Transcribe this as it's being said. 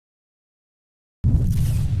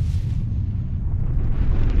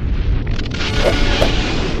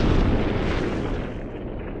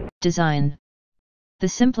Design. The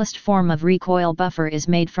simplest form of recoil buffer is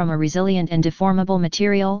made from a resilient and deformable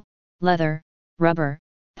material, leather, rubber,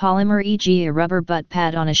 polymer, e.g. a rubber butt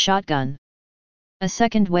pad on a shotgun. A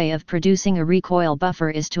second way of producing a recoil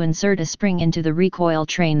buffer is to insert a spring into the recoil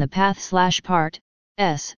train, the path/part,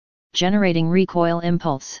 S, generating recoil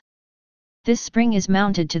impulse. This spring is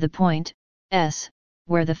mounted to the point, S,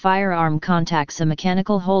 where the firearm contacts a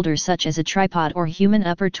mechanical holder such as a tripod or human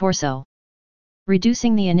upper torso.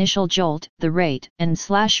 Reducing the initial jolt, the rate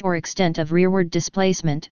and/or extent of rearward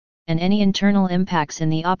displacement, and any internal impacts in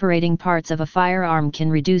the operating parts of a firearm can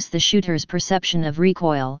reduce the shooter's perception of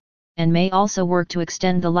recoil, and may also work to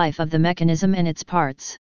extend the life of the mechanism and its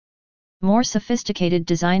parts. More sophisticated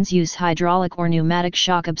designs use hydraulic or pneumatic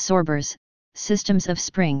shock absorbers, systems of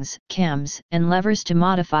springs, cams, and levers to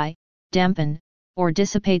modify, dampen, or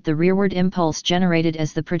dissipate the rearward impulse generated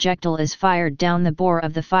as the projectile is fired down the bore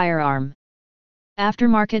of the firearm.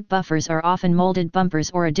 Aftermarket buffers are often molded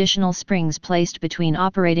bumpers or additional springs placed between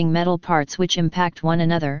operating metal parts which impact one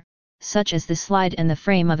another, such as the slide and the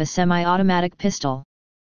frame of a semi-automatic pistol.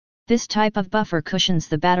 This type of buffer cushions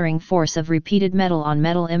the battering force of repeated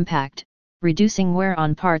metal-on-metal impact, reducing wear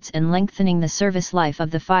on parts and lengthening the service life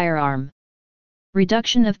of the firearm.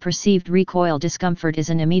 Reduction of perceived recoil discomfort is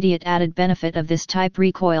an immediate added benefit of this type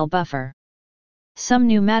recoil buffer. Some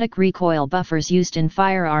pneumatic recoil buffers used in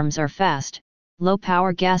firearms are fast,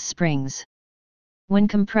 low-power gas springs. When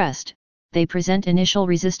compressed, they present initial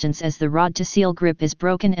resistance as the rod-to-seal grip is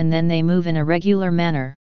broken, and then they move in a regular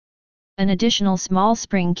manner. An additional small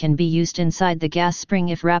spring can be used inside the gas spring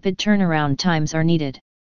if rapid turnaround times are needed.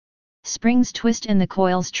 Springs twist and the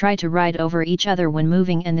coils try to ride over each other when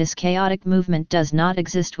moving, and this chaotic movement does not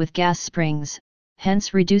exist with gas springs,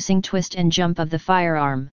 hence reducing twist and jump of the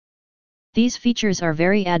firearm. These features are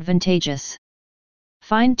very advantageous.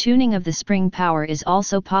 Fine-tuning of the spring power is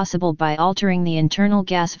also possible by altering the internal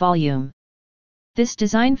gas volume. This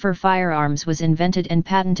design for firearms was invented and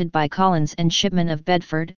patented by Collins and Shipman of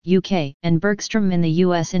Bedford, UK, and Bergstrom in the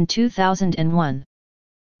US in 2001.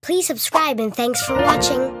 Please subscribe and thanks for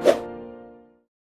watching.